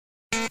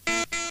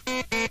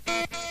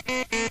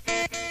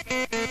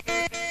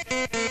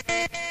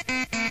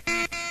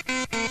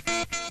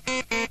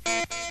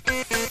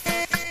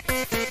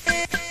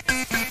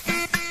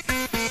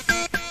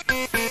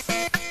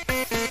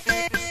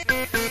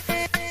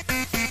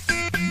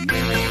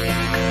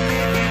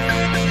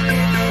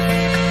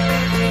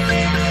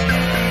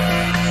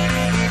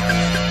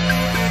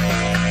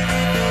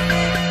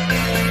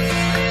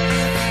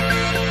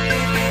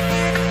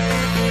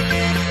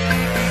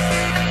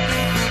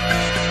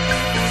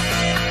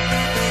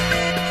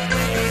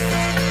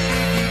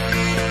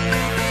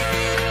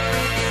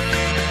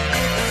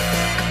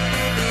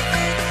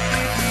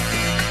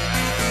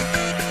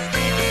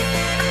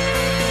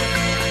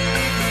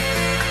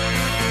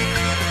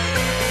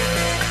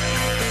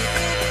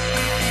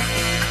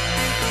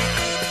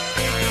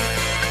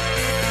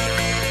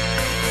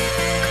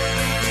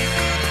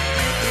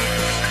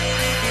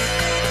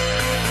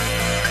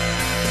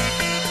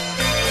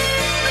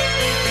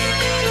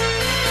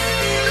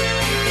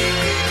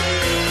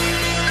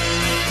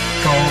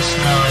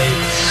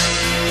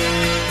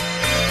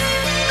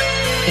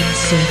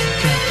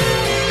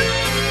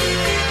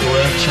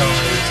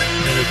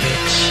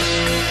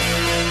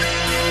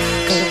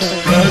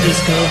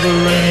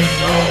Discovering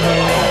all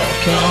more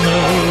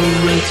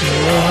counter-ritual.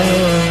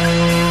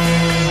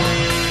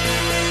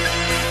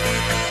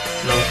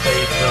 Low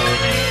faith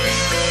warnings,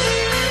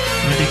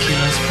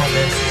 ridiculous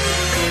promises,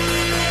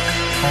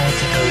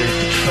 ordinary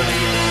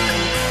betrayal.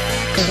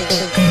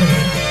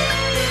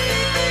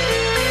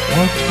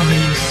 What are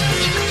you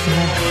searching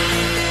for?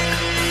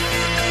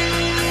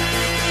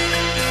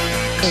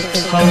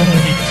 How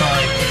many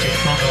times did you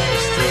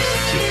pronounce those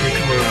stupid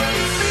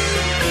words?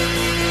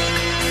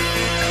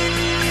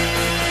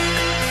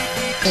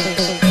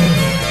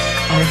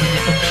 How many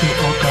untrue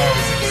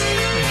orgasms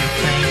will you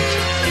faint?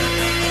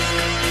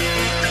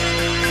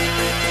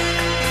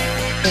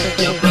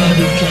 Your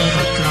body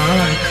cannot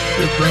lie,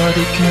 your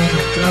body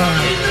cannot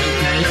lie, little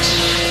bitch.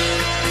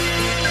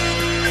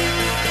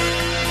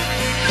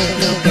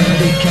 Your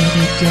body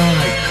cannot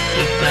lie,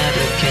 your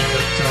body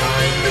cannot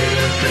lie,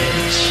 little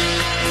bitch.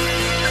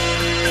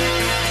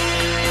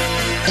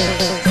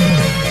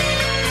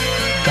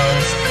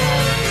 Gdansk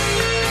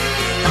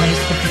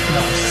eyes of the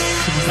glass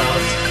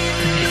without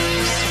any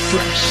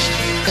splash.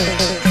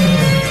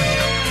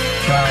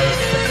 Dry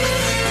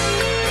effects,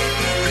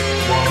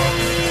 warm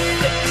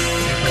effects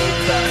in the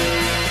back.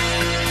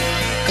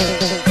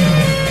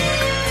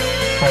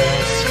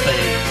 False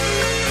face.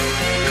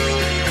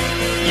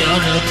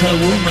 You're not a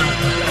woman.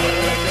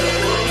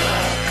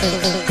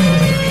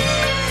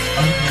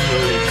 On your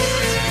lips,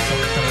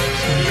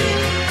 sometimes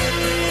real.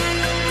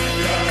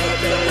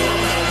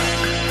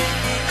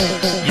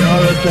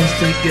 You're a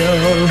plastic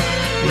girl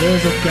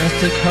with a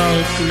plastic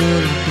heart,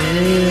 little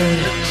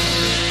bitch.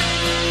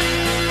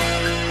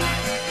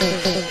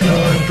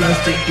 You're a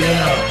plastic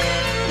girl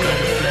with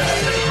a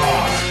plastic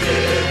heart,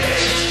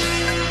 bitch.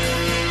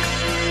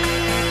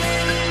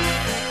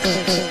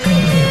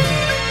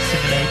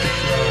 Simulated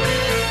love,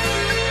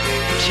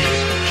 cheap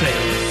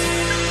trails.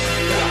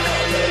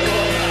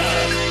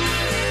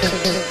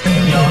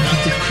 You're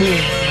not a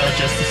queen, you're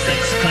just a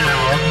sex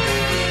clown.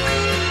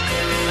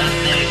 A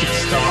naked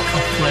star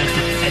of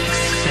rated X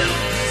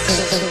films.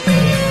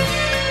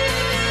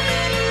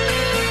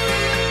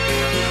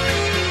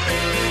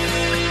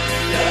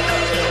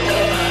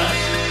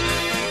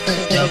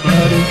 Your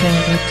body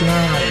cannot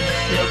lie,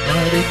 your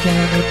body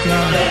cannot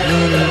lie,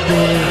 little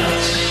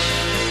bitch.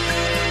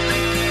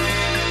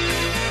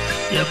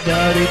 Your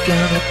body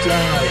cannot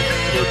lie,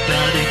 your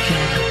body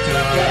cannot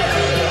lie,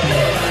 little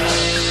bitch.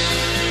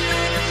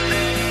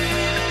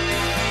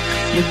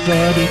 Your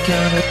body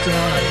cannot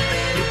lie,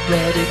 your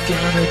body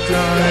cannot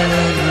lie,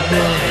 little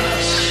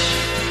bitch.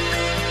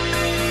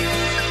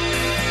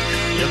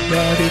 Your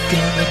body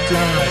cannot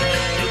lie,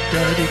 your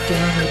body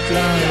cannot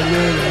lie,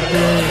 little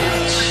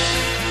bitch.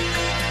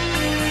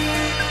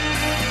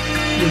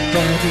 Your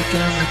body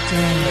cannot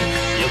lie,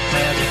 your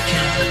body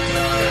cannot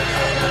lie,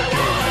 little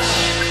bitch.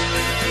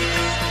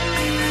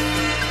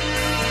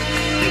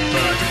 Your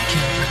body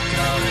cannot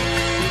lie,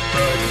 your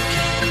body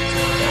cannot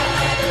lie,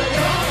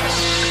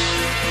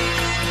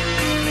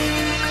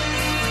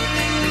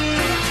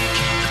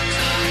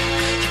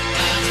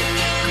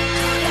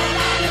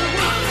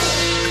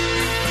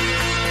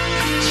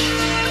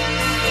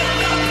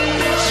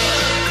 little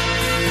bitch.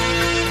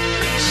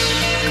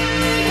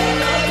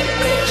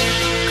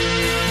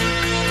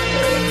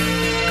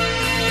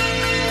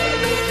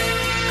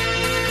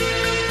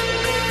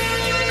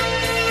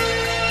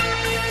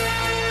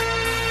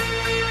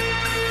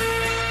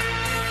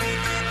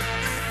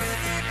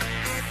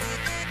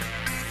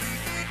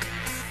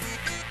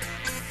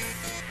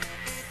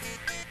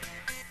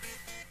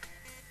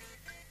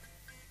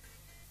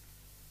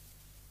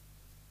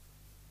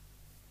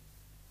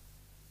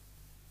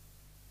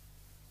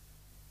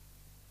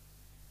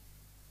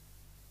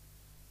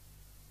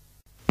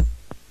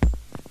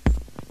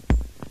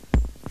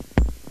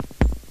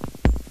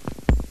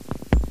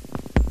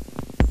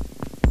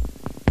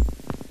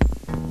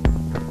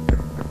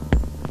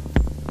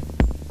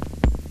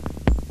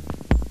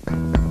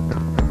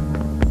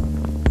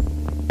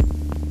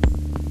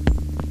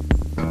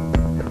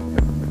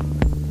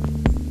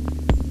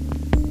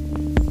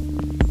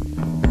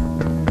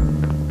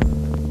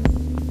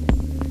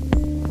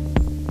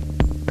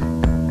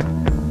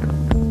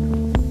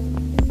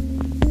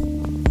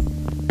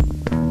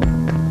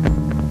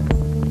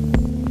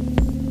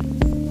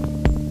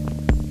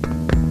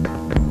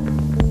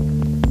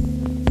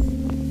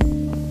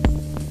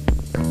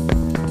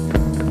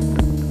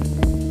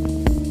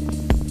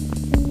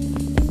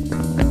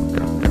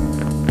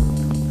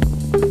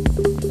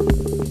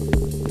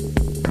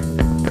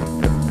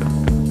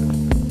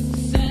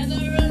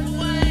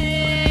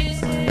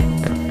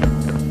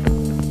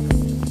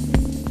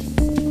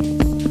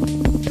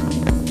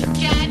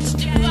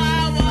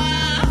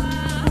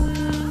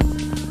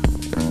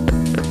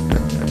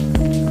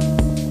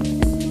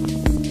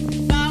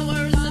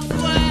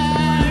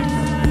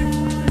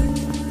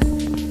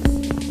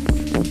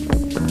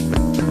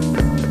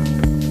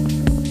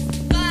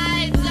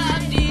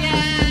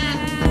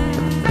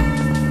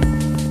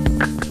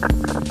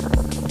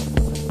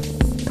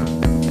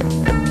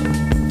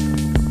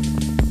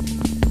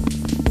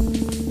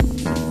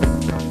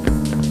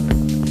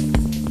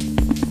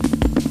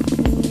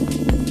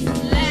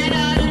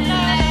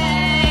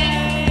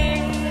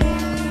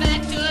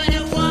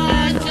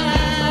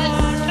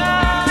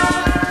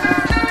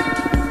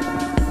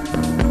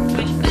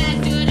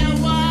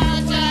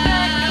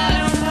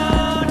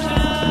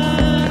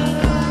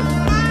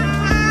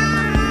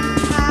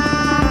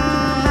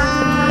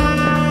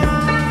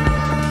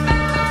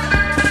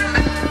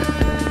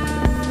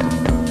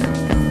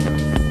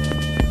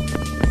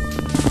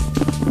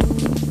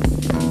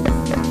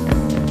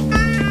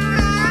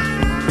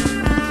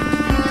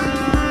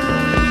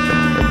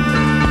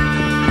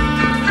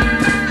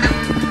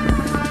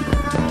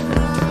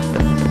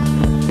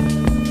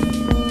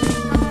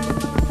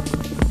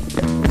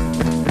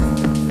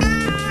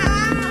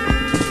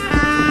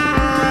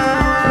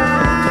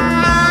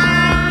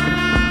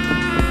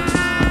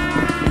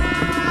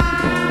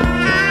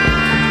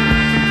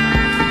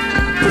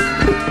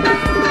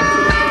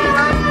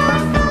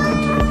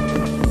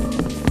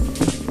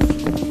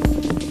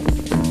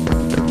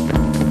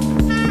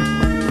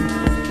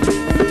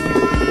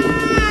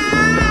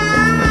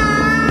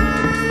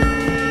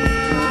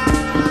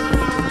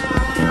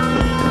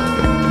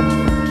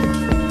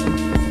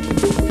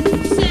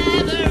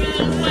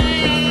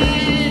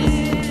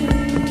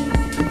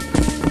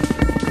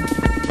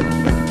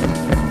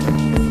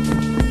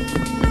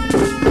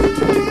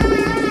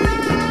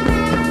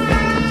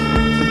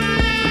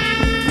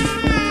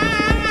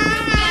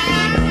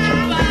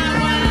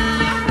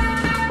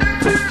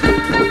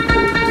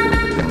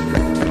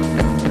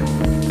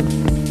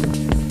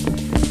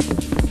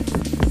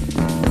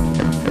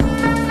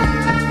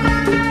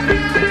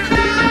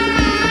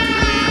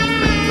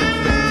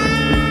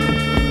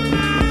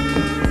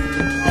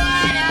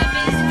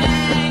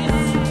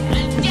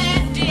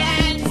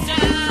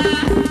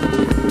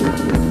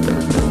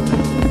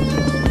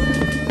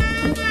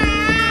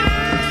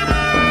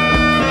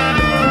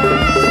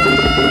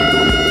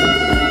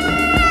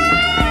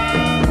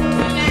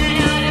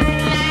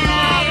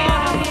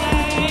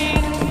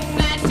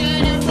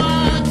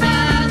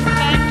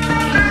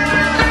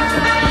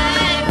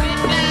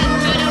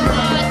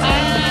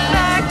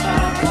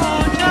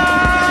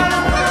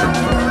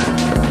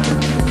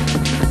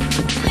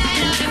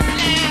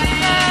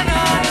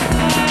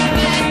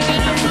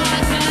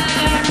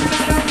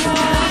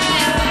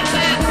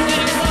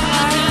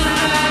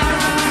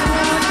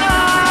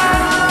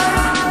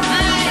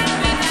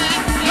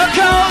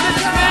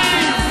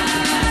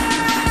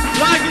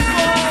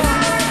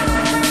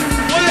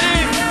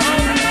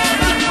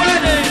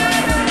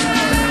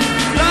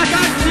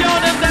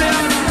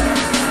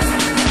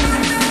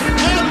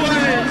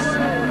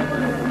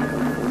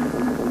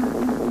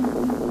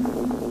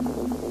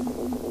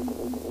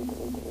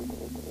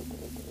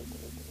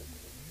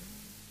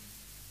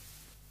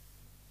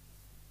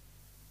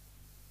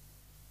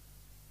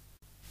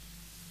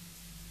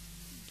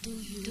 Do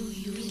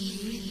you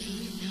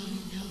really know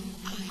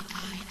I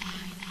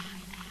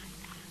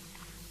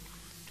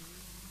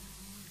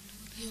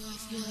You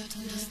have not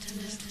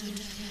understood what I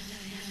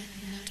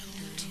have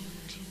told you.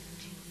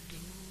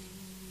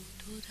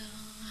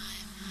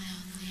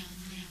 I'm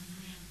nothing.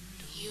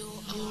 You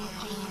are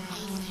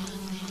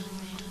nothing.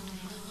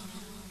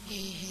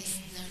 He is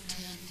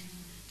nothing.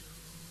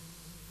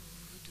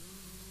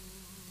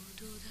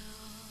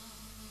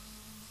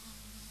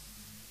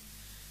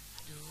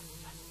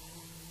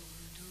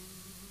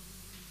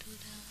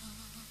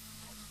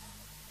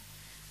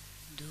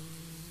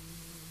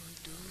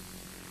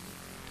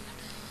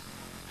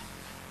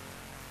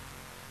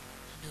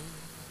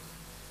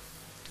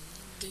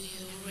 Do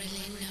you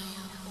really know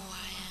who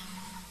I am?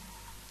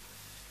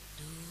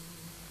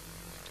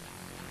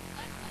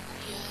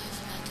 You have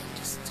not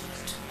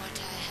understood what I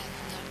have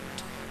not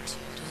told you.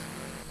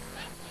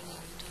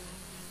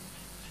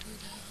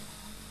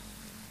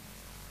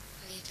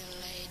 Little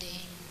lady,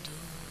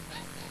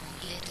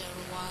 little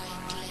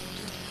white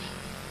lady,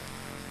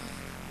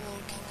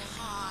 walking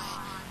high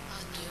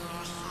on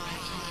your high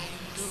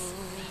heels,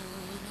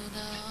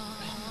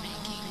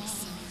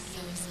 making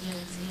some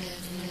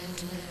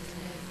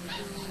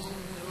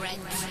red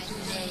nails,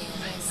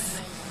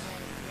 shining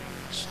just like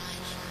fresh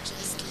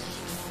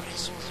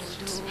fruit.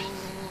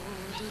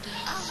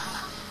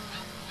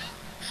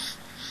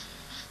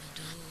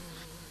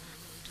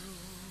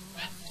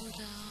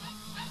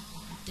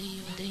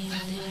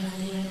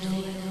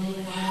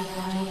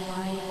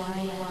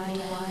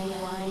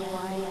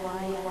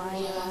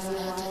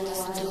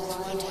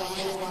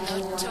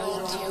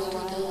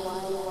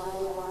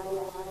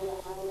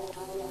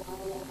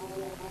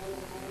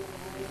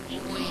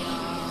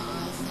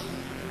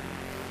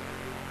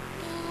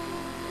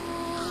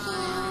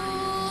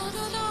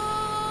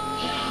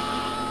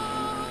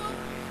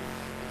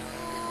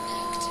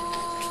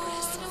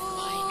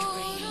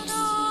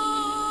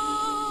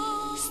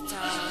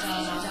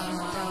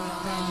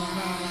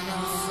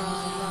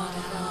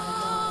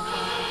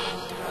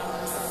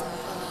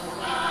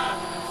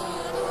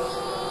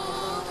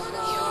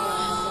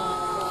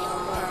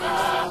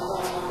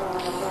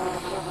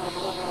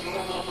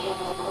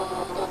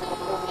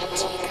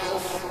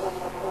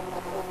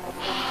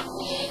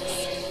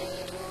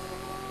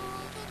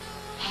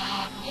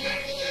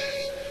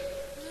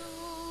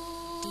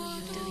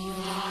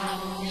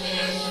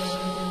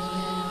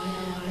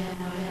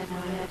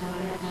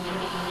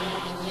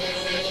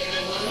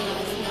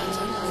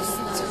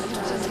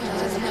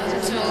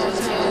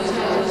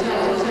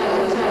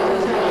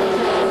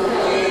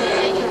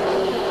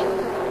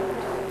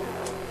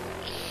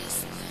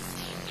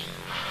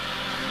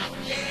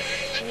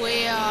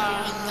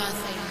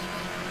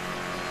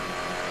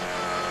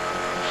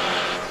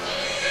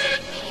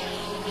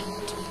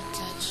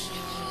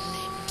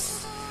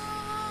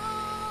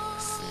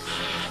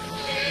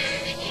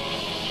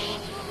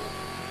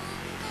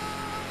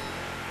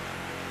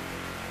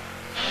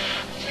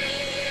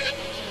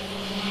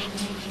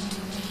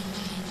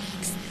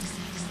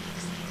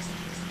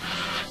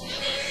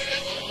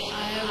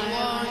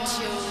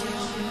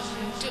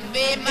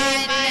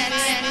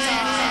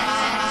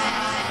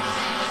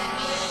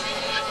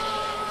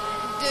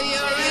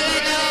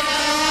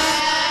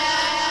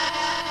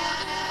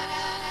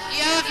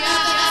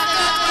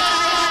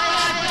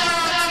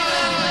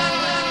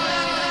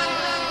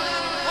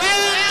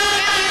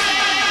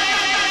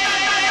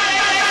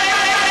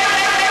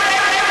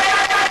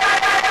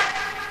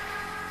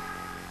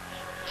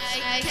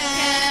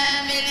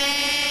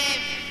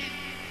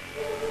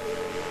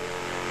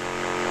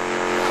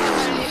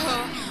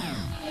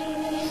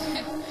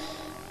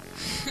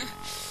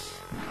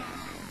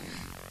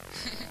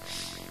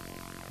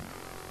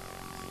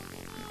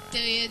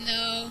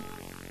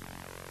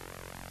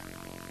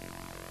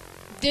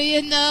 Do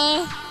you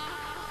know?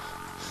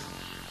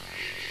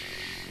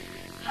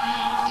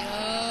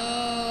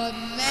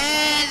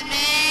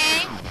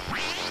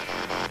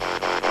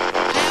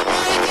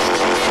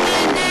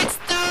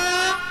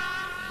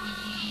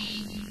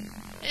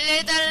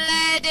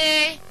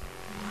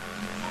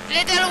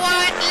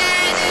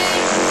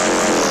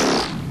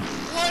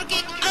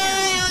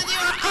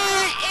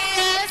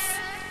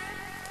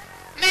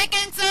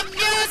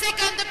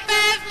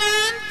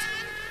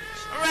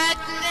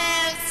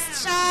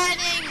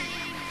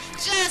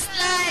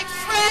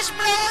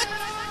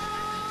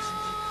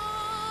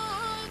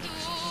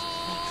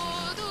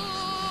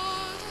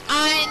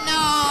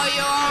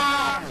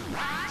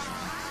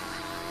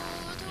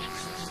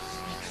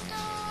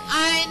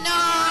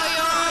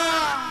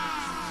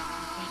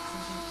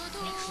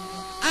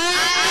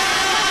 I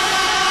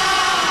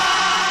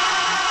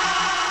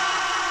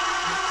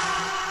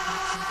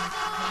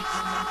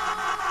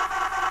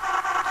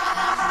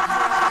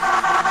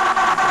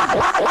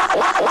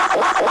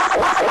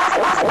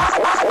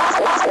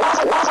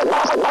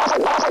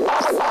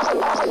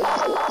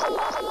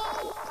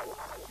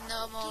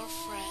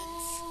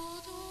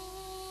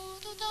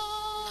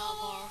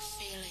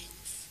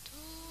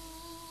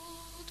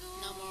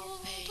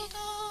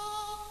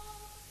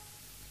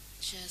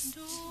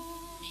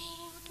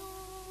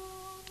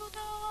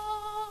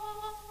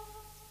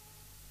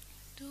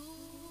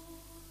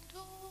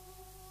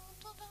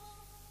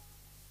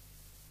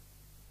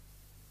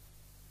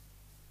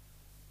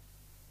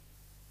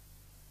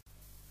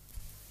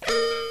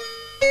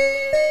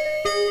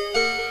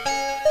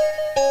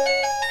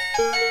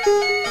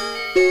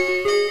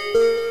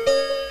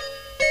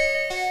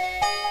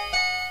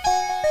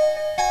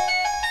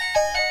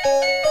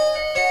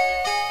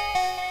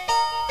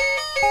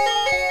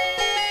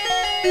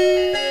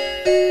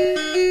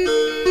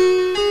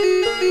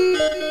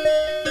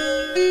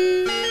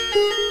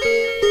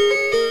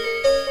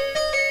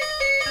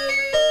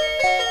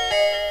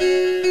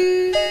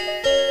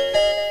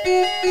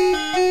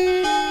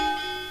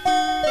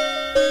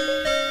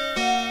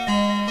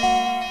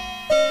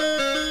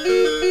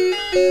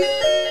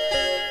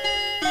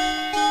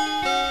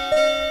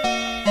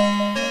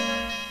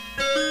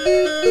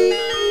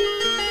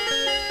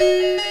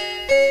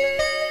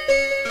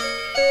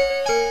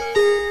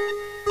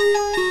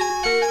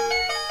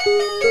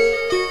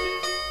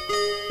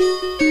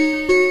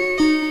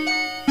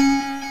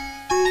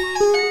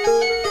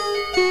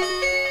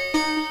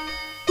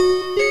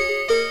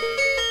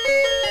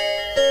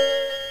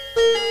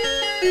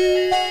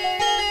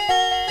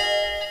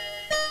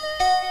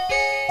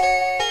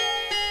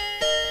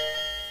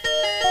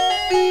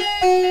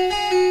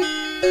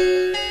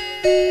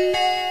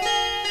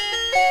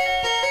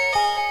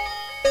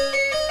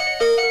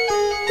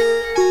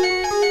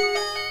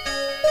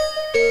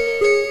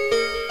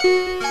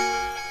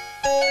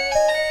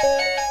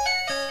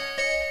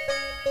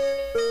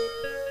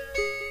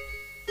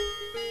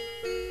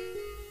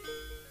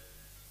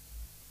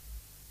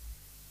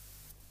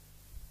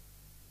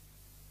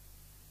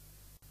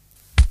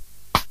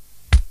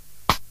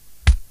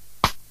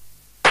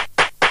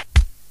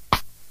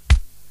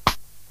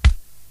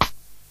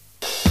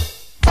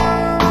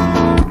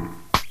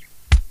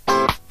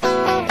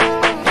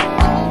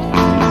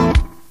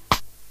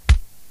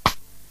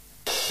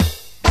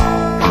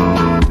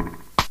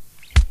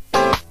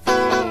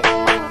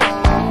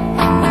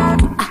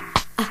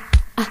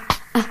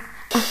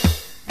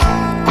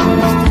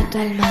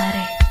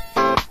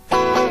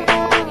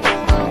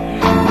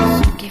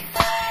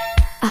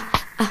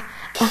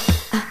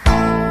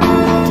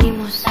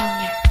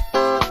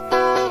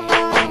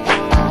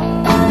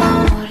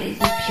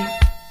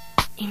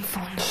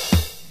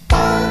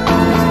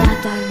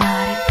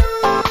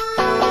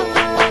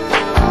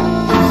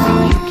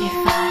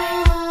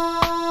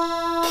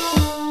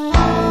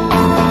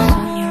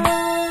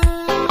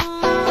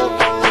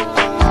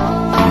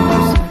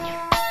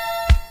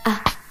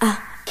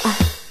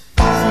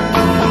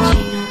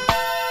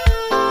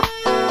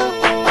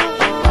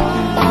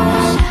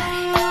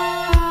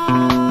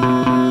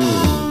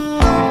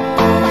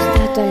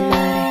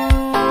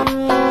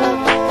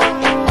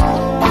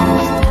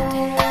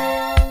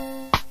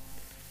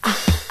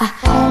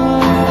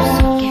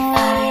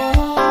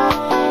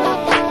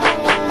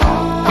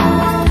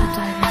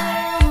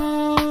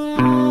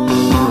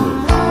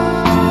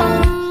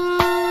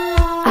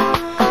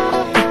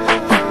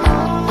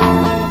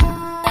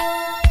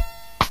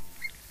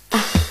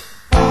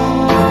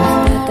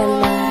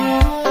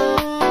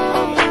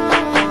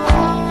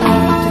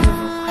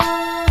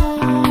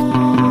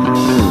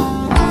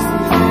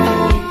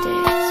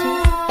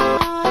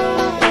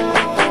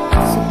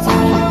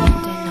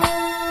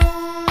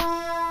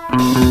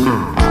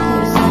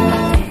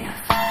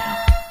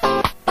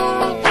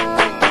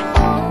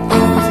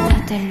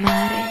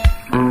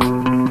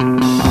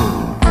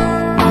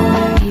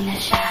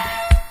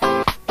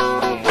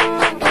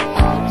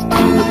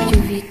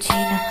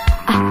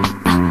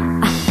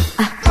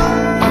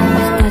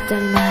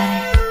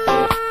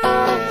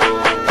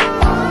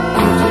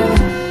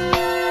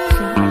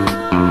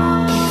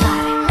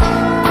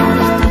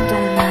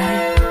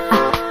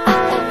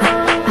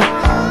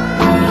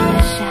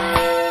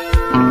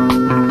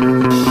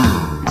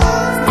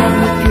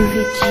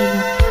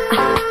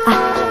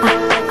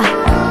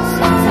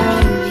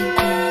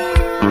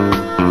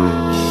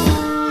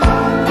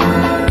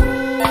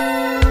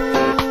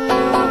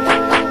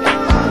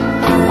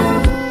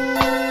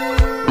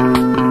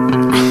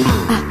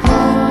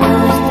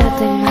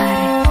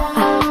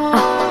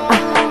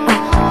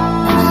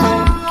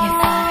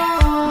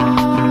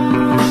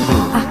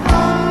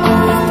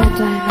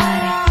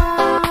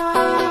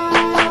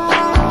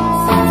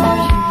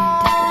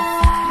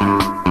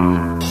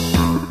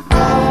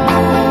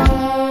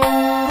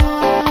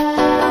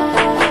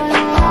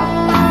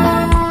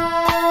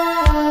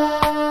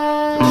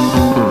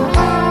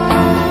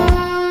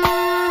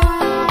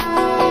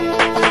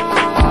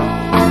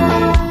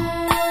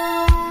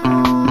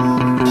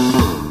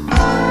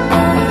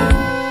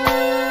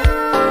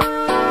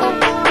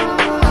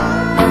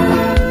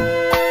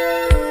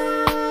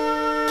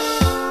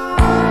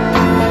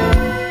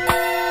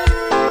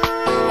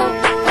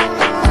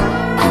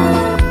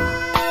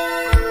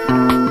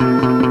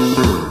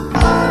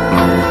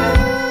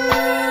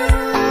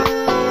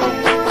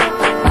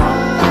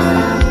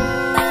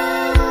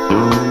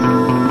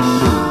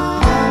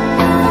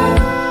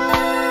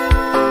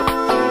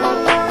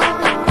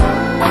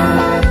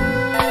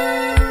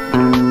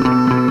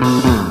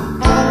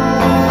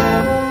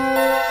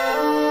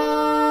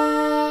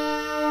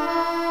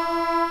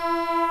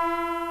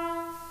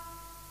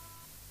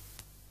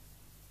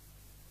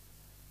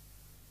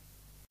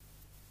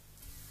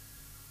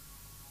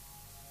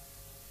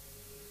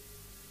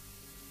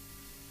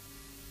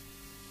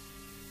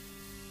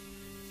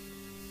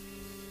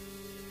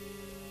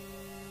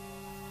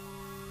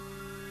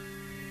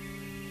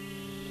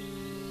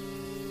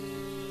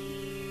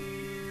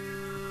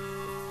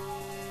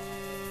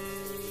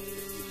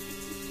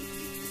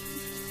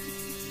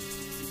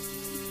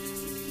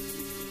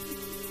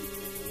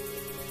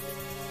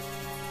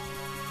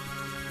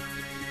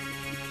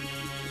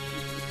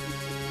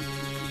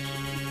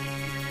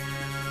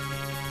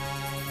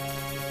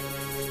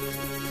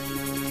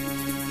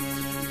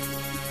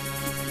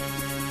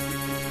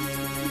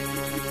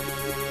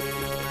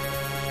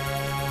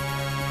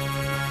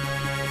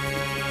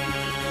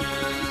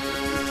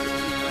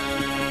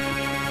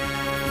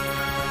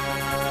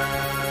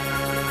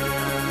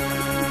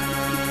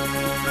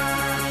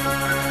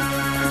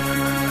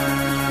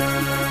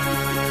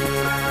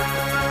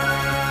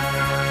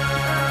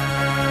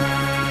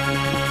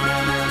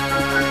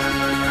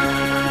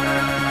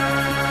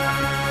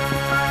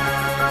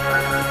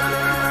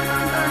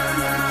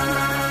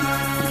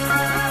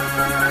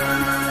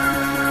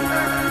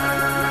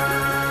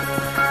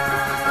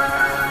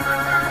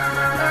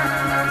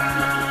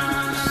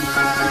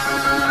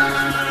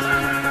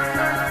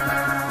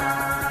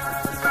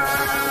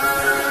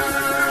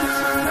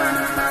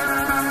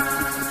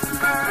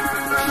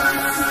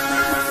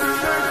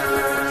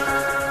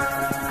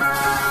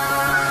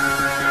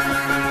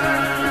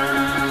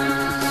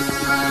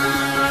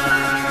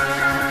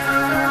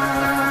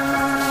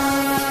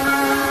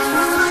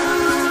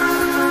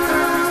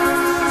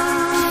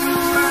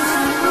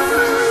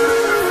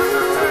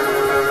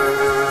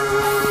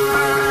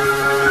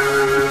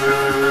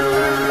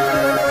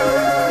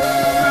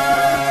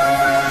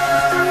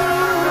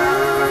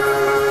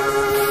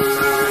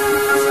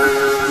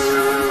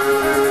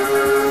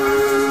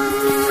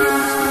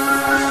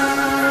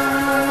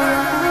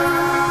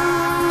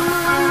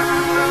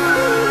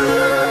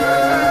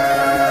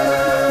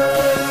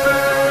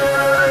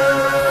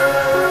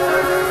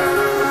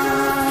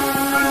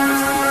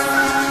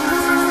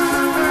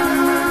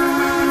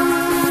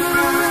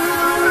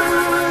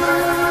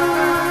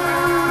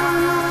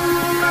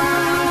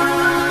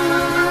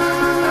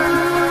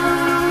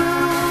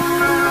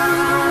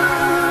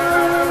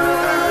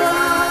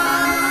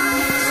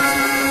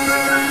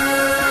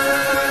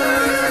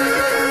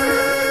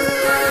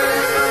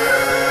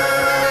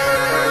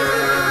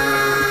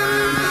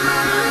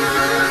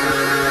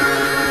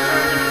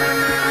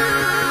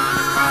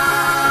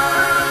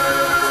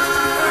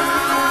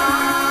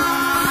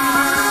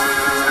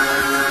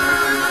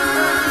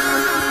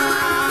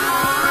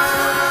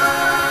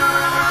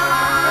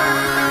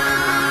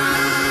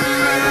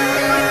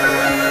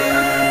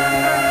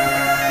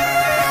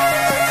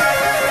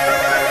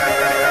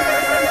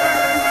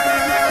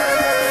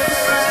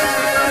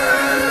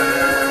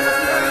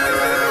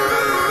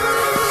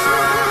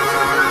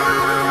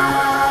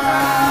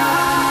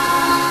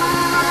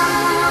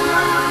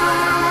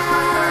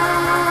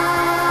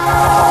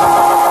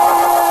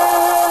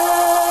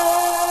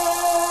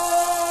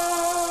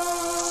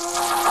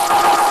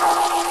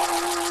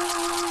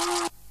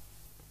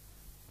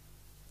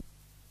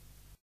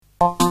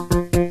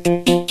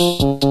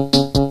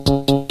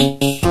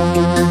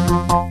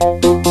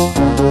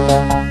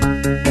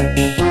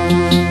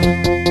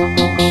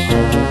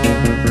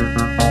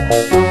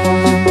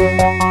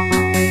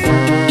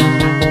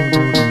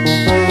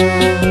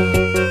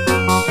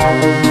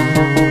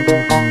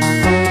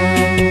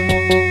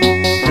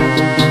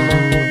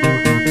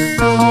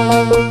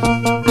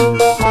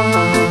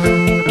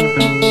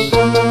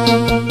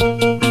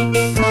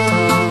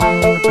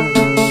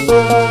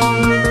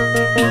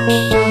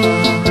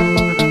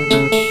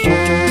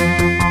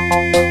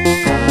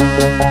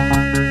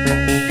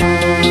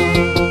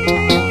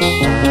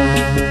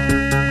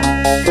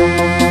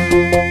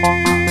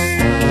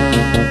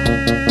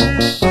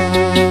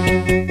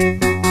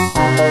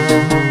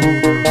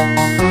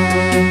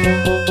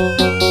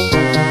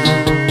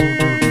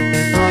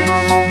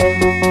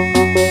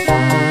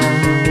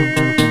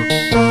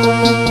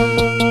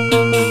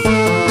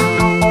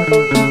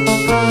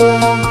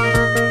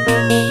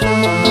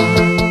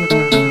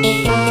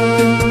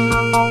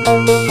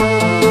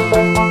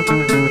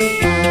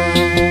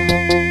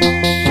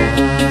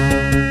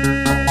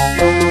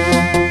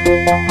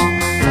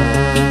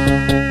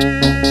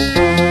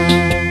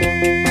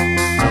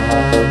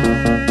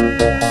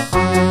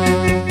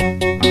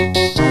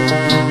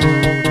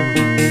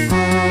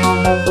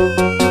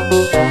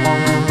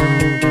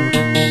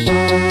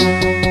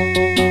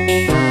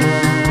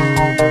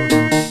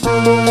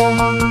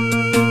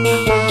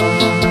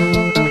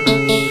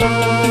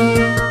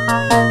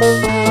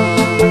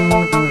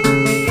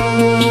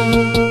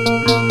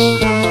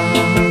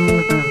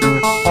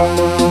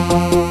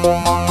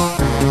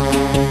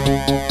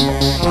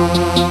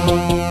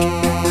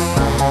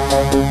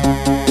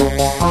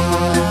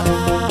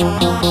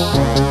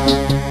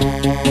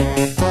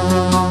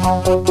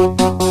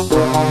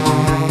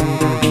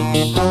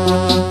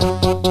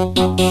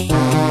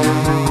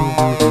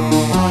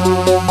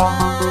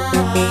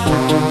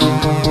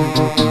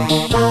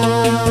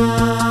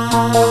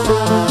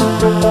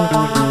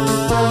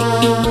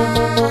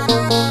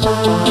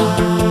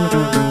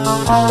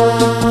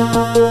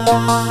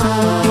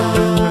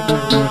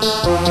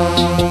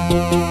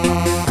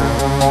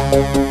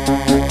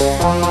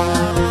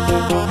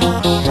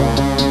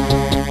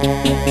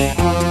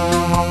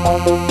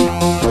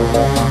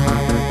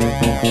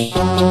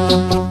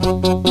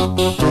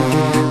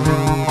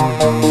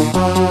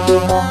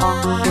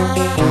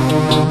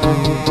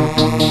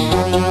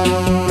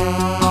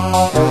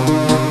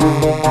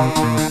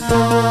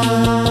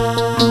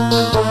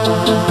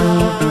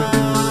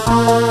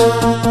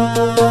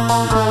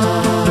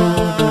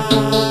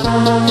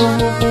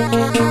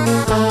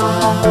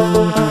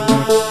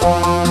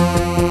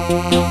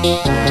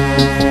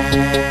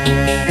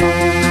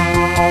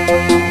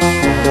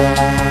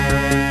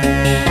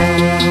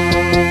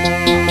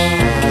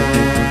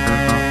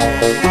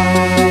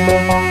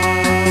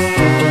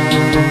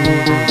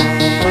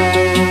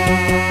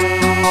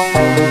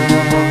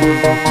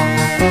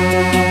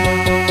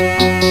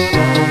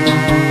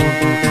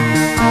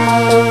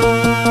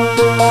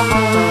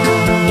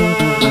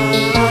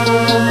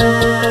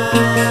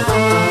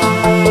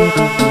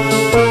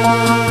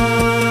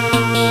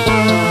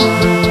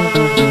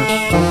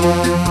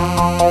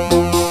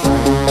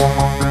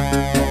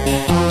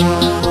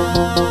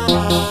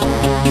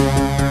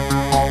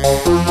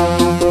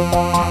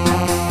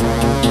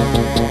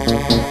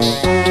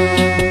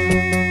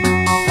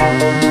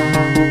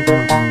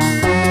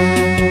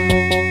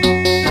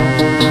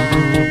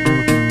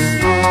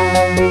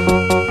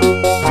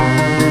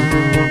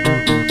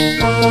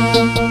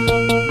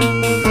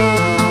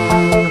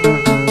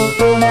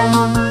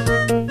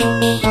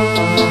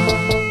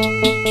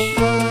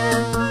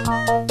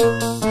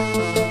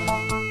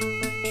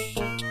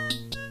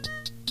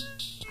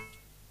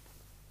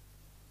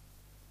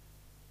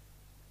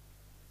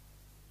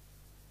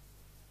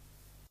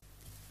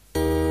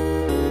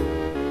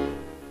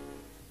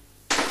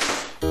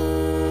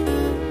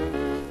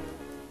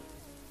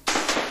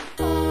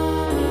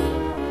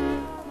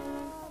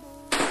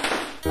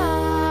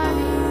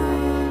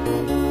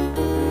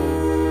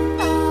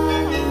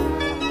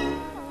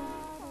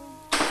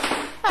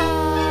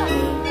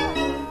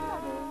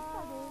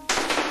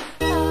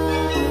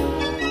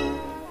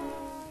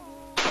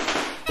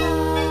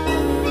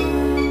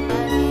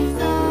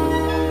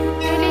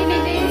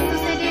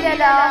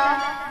là.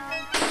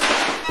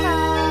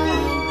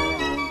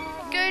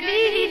 Que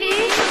Lili,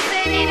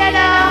 c'est Lila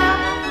là.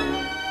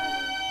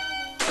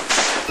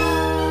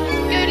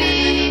 Que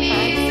Lili,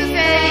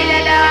 c'est Lila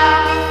là.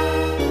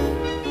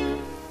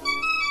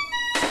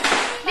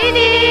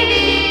 Lili,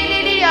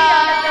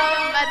 Liliane,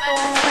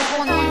 m'a-t-on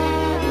répondu.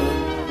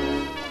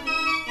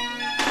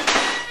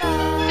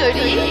 Que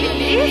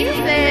Lili,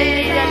 c'est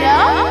Lila là.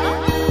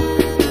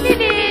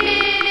 Lili,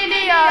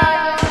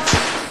 Liliane.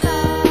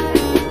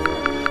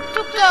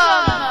 Tout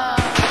comme,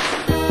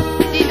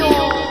 dis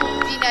donc,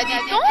 Dina,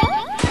 dit-on,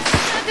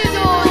 dis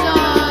donc,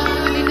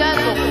 dis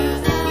donc,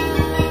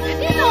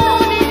 dis donc,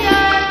 Dina,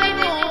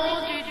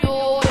 dis-donc, du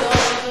dos,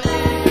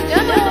 du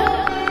dos,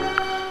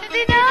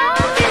 Dina,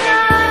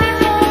 Dina,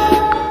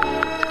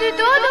 dis-donc, du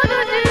dos,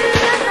 du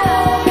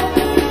dos,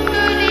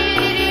 que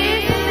Lili,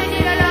 c'est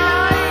Lila là,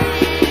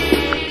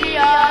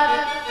 Liliane,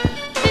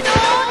 dis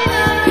donc,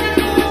 Dina,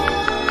 dis-donc,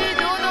 du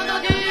dos,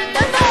 du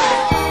dos.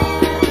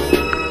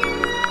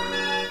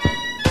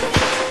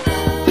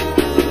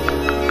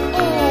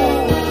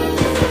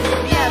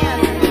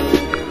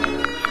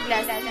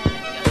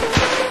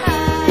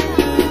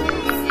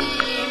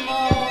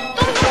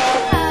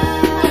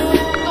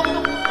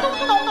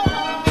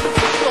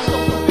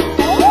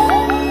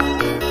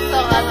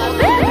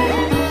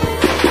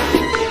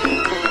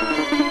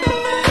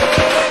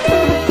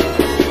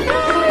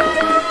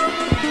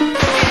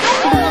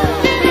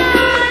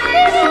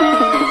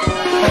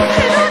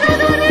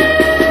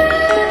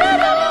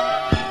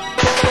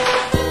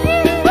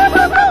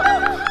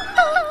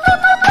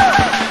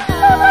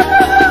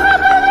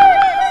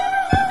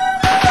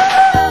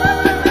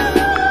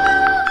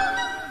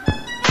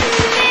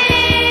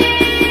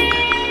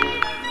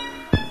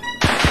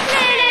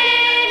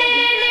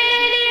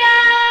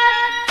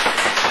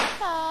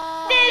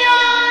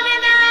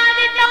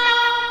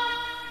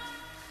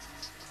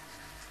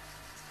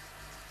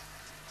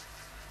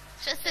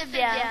 Je sais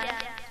bien.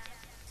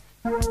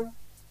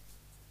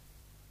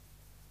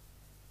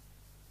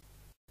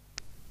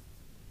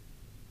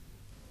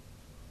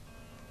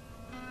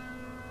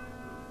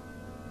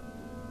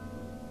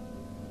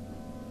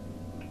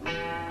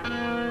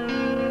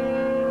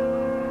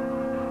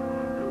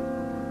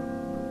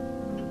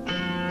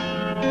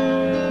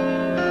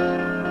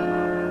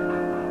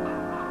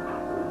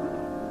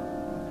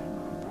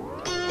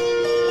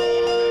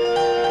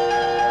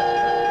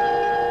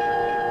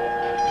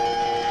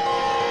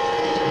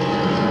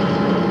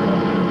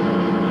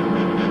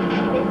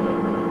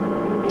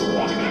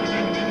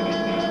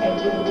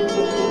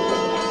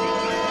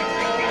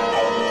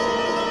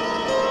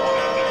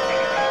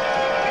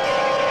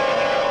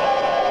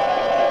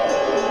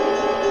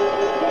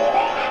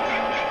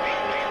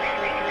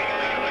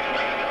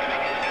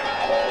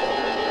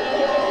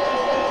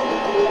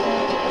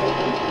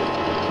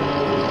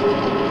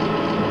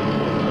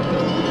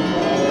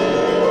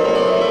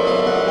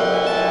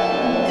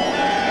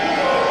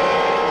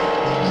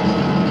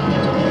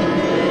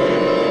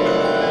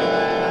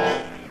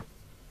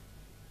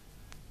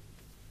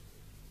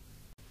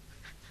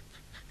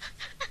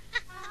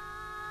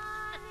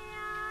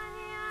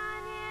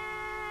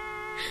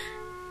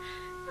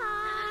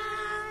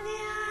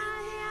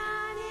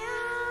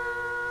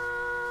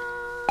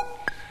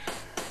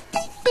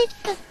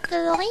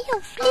 story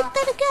of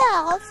little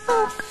girls who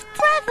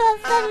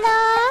travels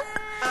along,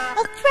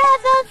 who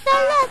travels a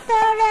lot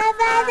all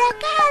over the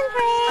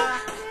country,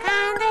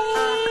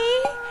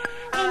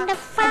 in the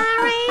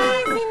Far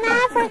East, in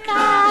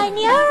Africa, in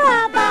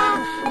Europe,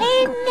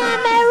 in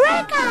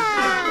America.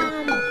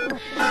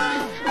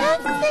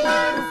 I've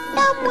seen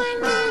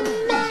someone in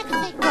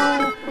Mexico,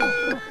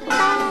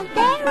 but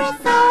there is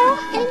so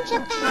in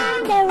Japan,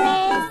 there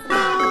is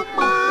no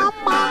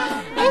mama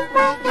in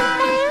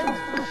Pakistan.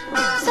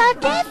 So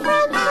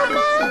different from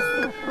us,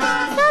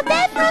 so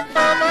different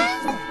from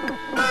us.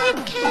 I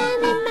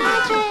can't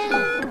imagine.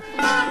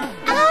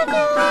 I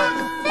do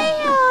see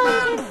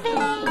on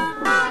TV,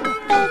 but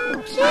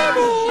TV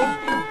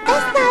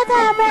is not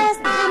our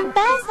best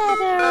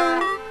ambassador.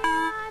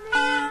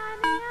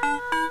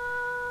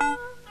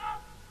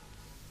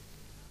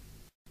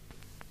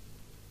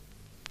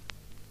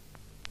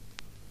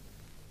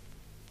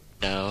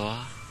 No.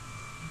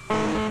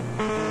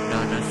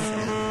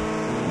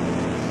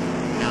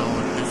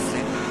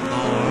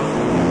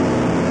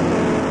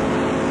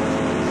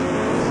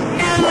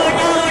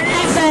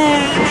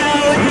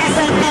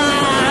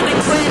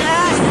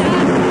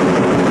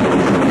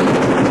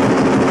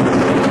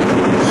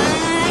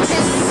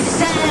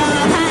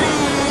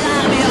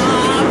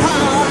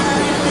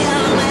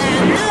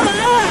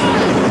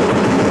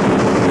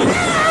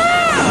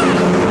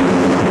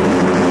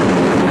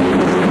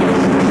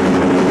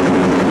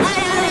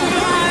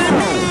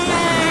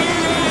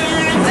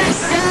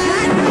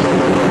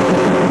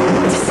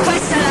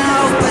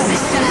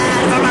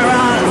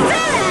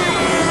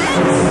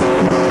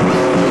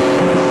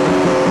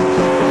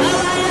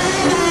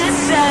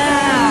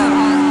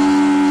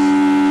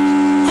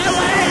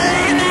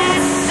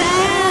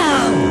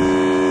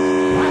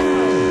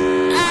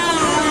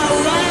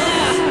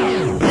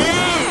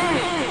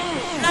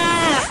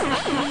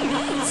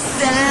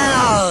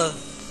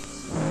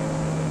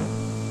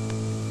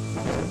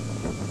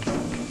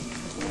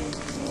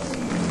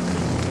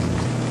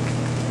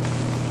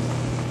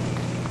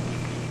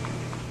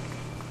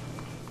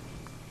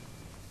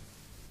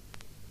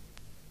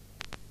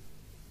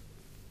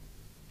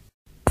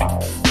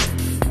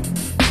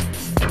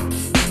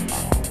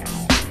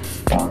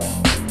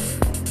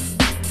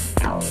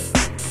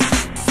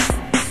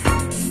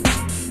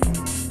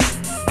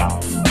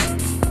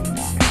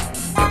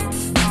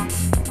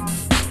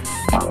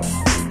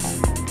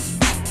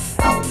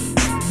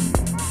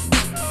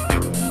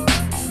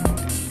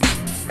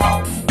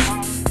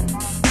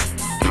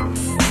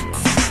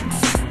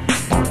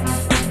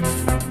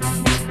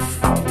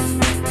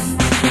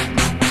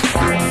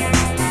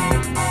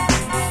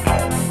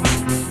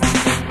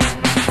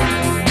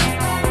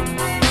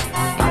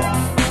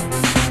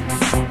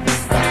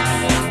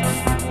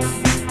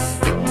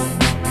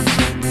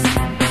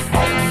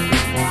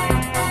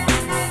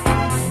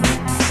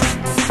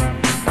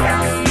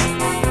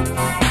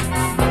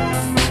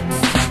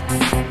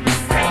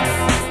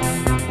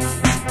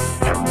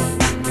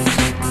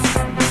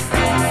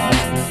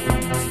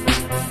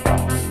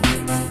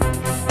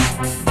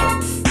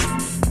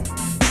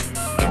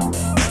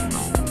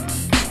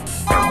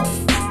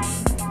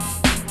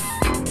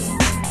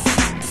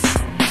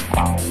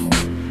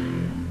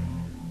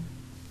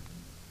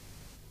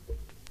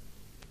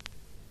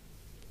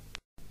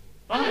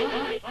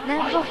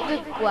 N'importe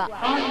quoi.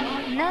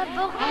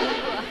 N'importe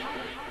quoi.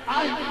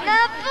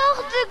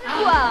 N'importe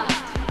quoi.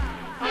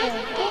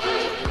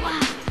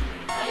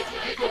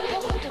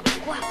 N'importe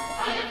quoi.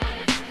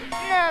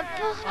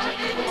 N'importe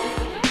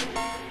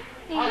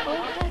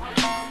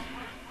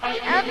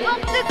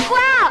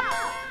quoi. N'importe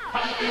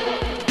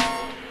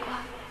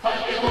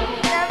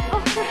quoi.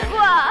 N'importe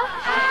quoi.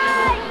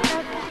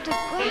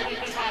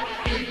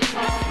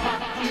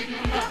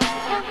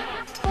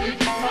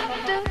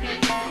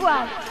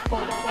 Quoi.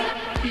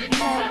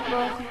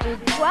 N'importe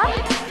quoi.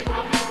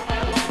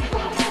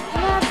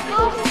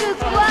 N'importe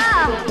quoi.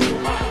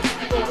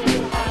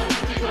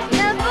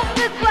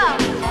 N'importe quoi.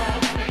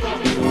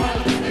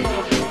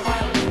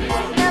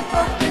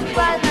 N'importe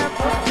quoi,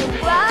 n'importe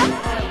quoi.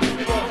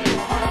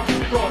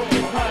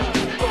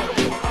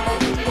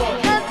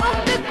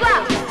 N'importe quoi.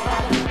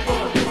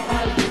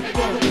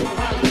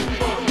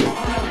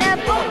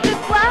 N'importe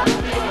quoi.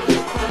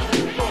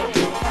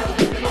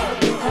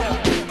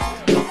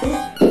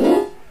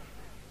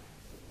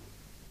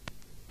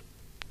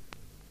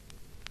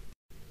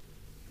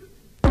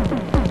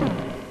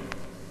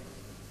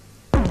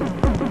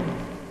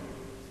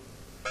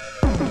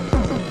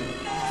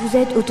 Vous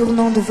êtes au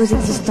tournant de vos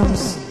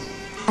existences,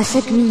 à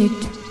chaque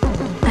minute,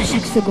 à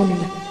chaque seconde.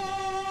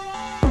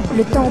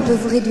 Le temps peut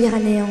vous réduire à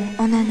néant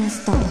en un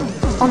instant,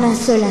 en un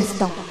seul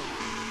instant.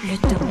 Le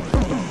temps,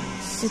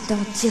 ce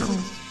temps tyran,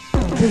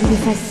 peut vous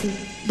effacer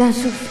d'un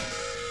souffle,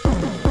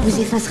 vous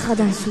effacera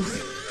d'un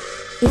souffle,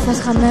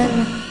 effacera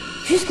même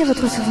jusqu'à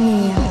votre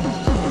souvenir.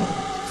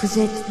 Vous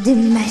êtes des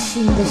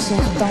machines de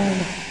chair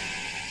tendre,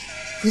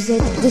 vous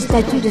êtes des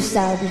statues de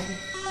sable.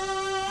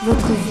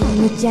 Votre vie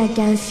ne tient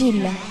qu'à un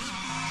fil,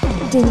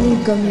 ténu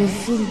comme le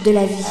fil de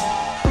la vie,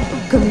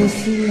 comme le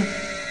fil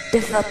de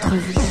votre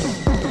vie.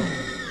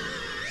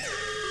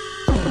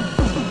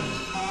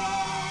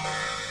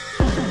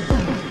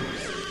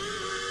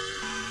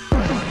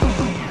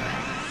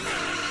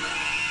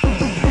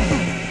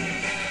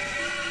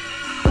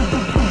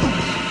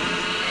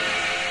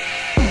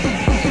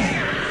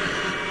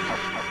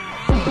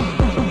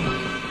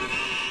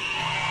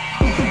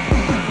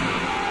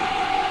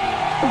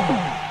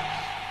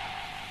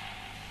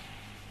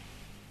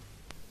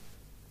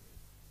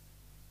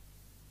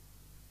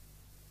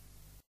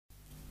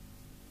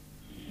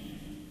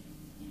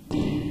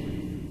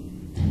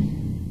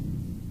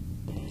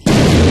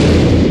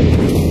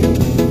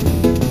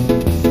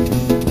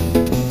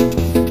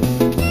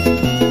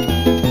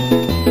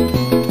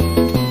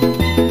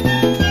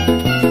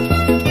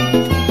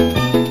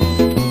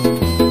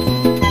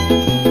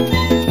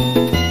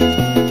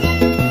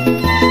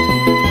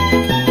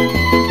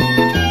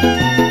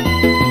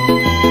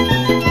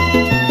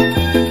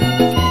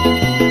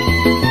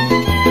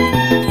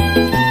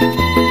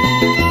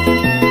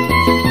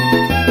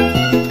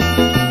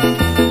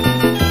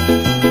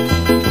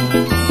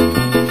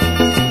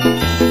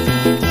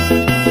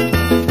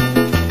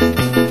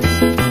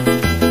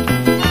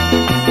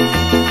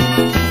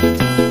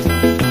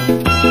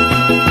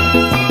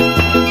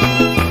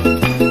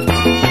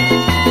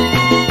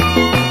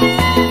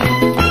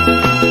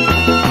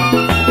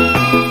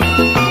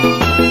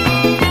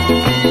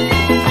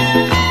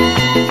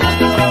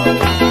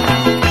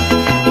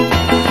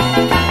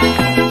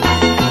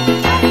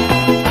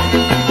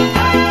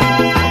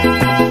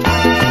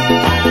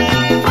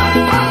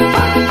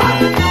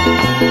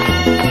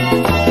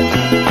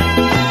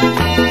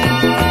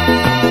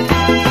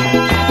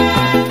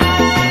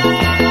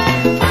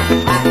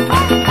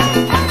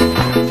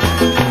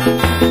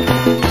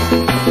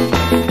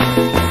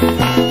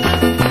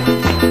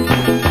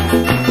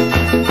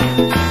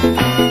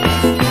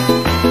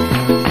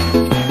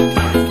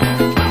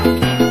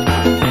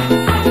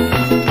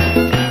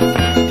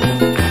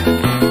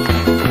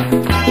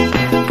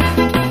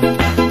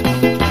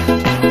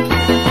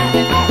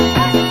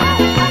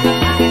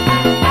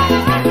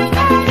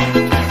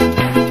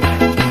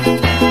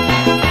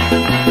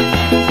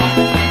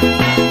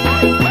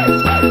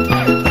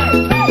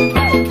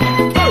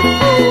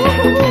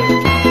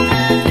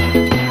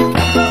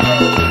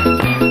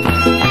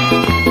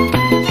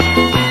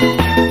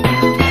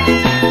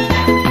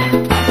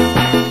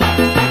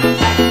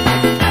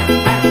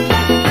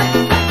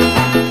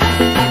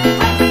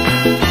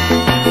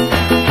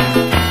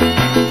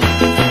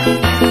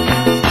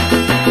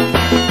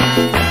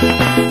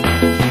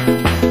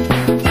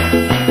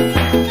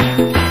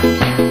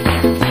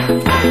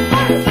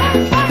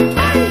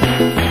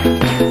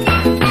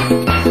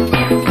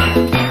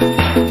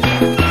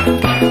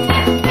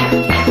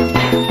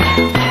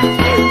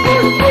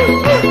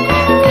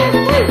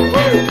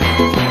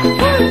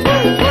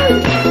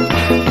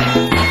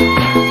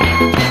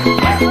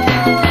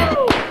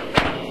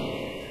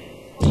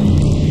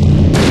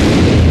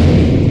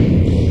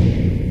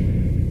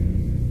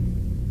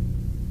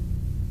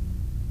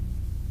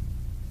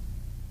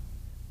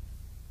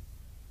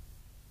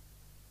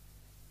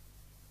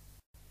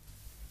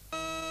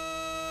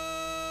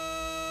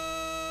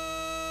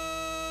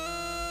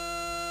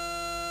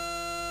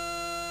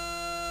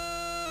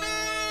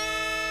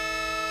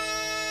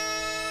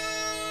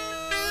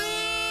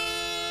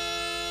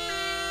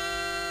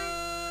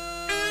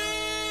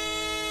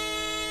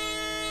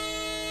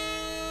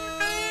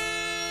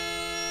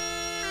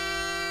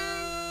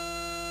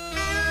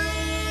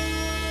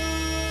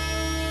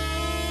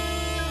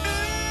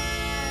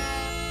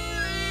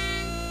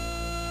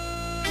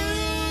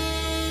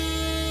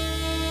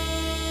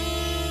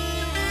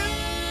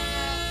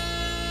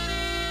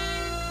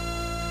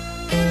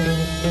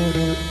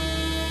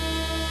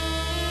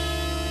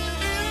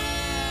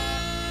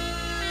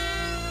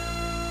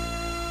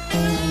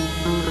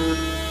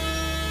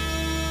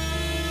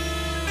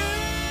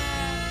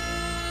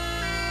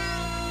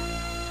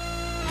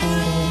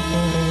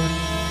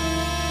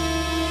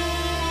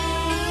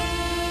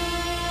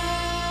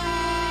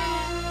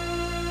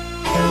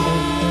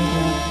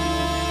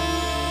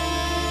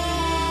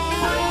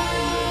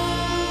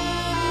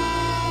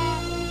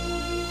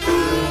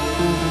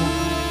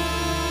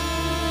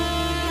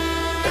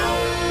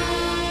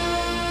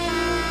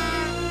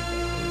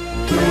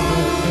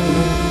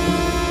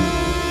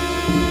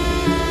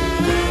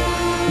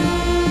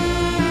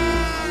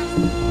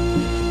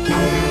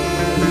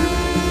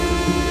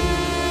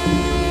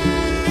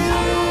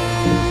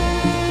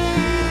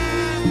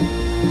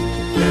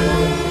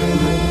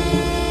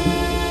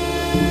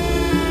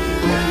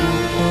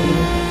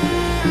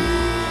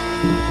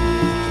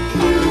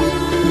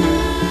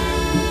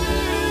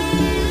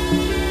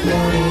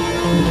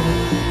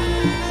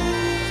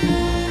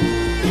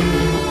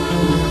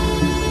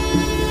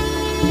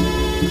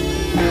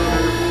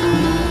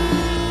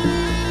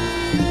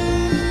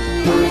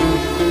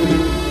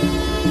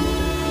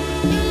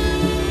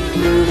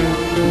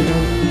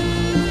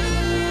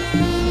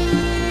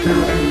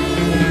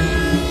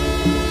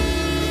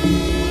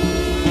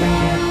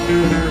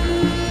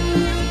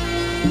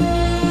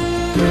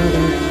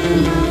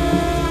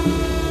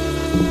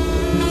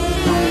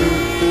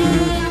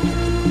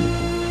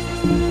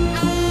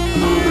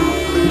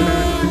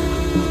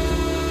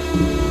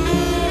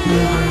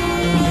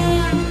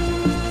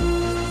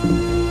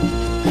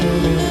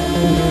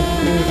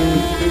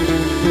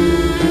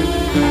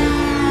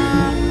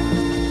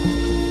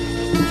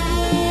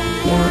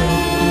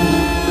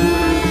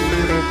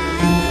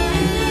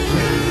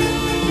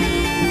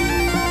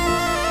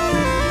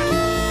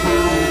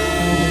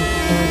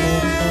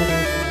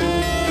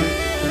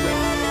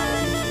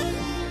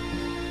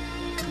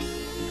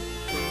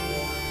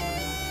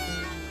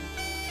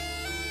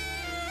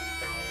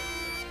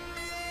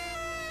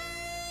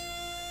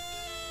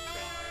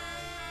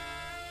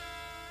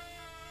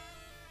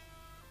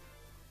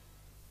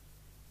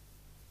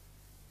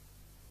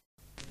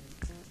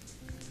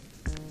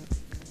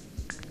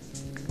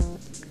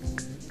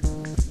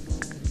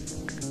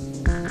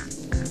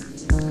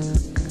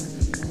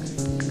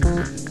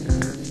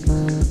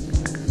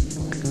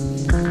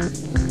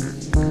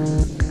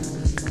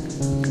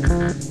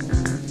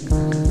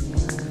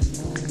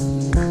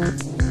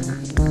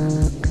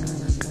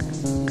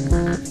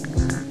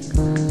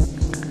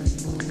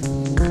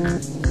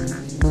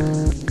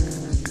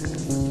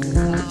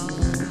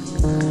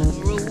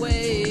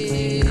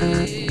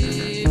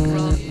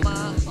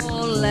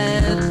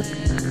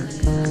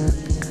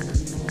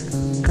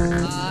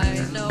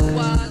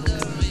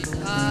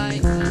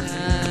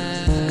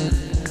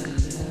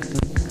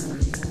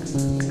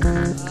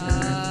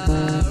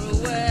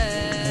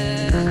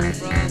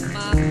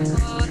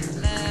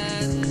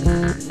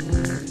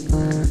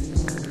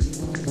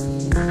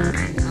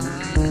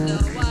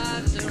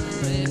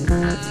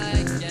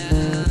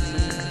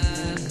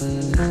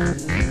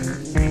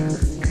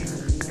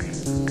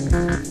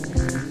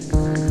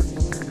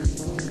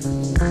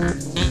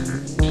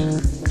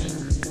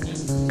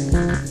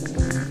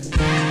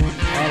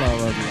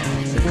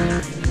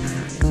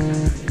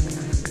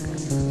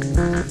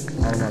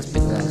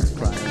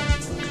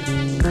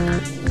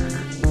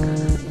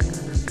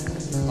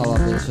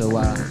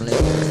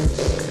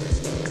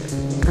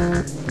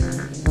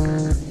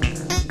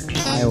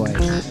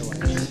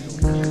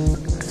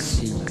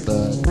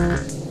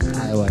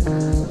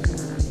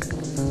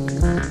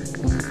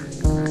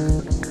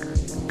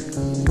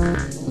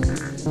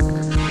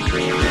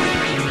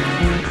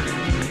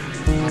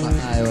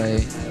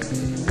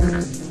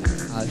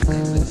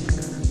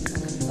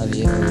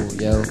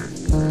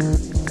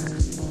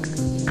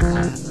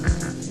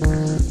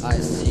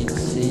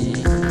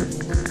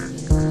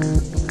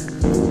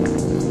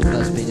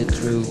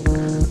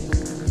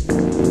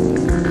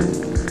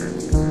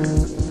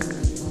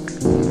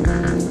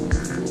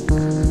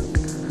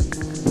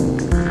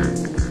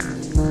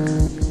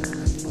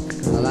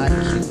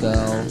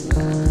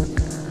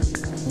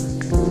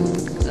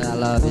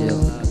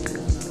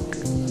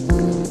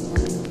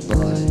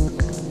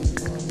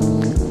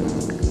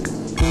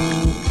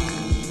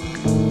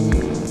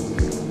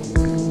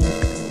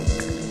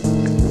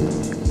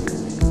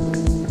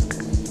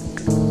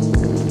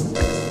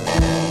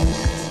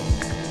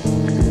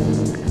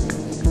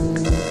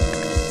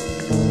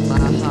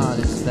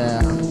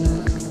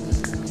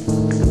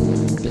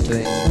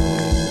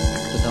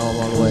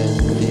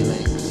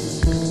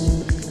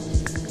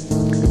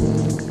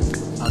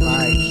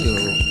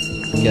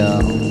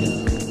 Girl.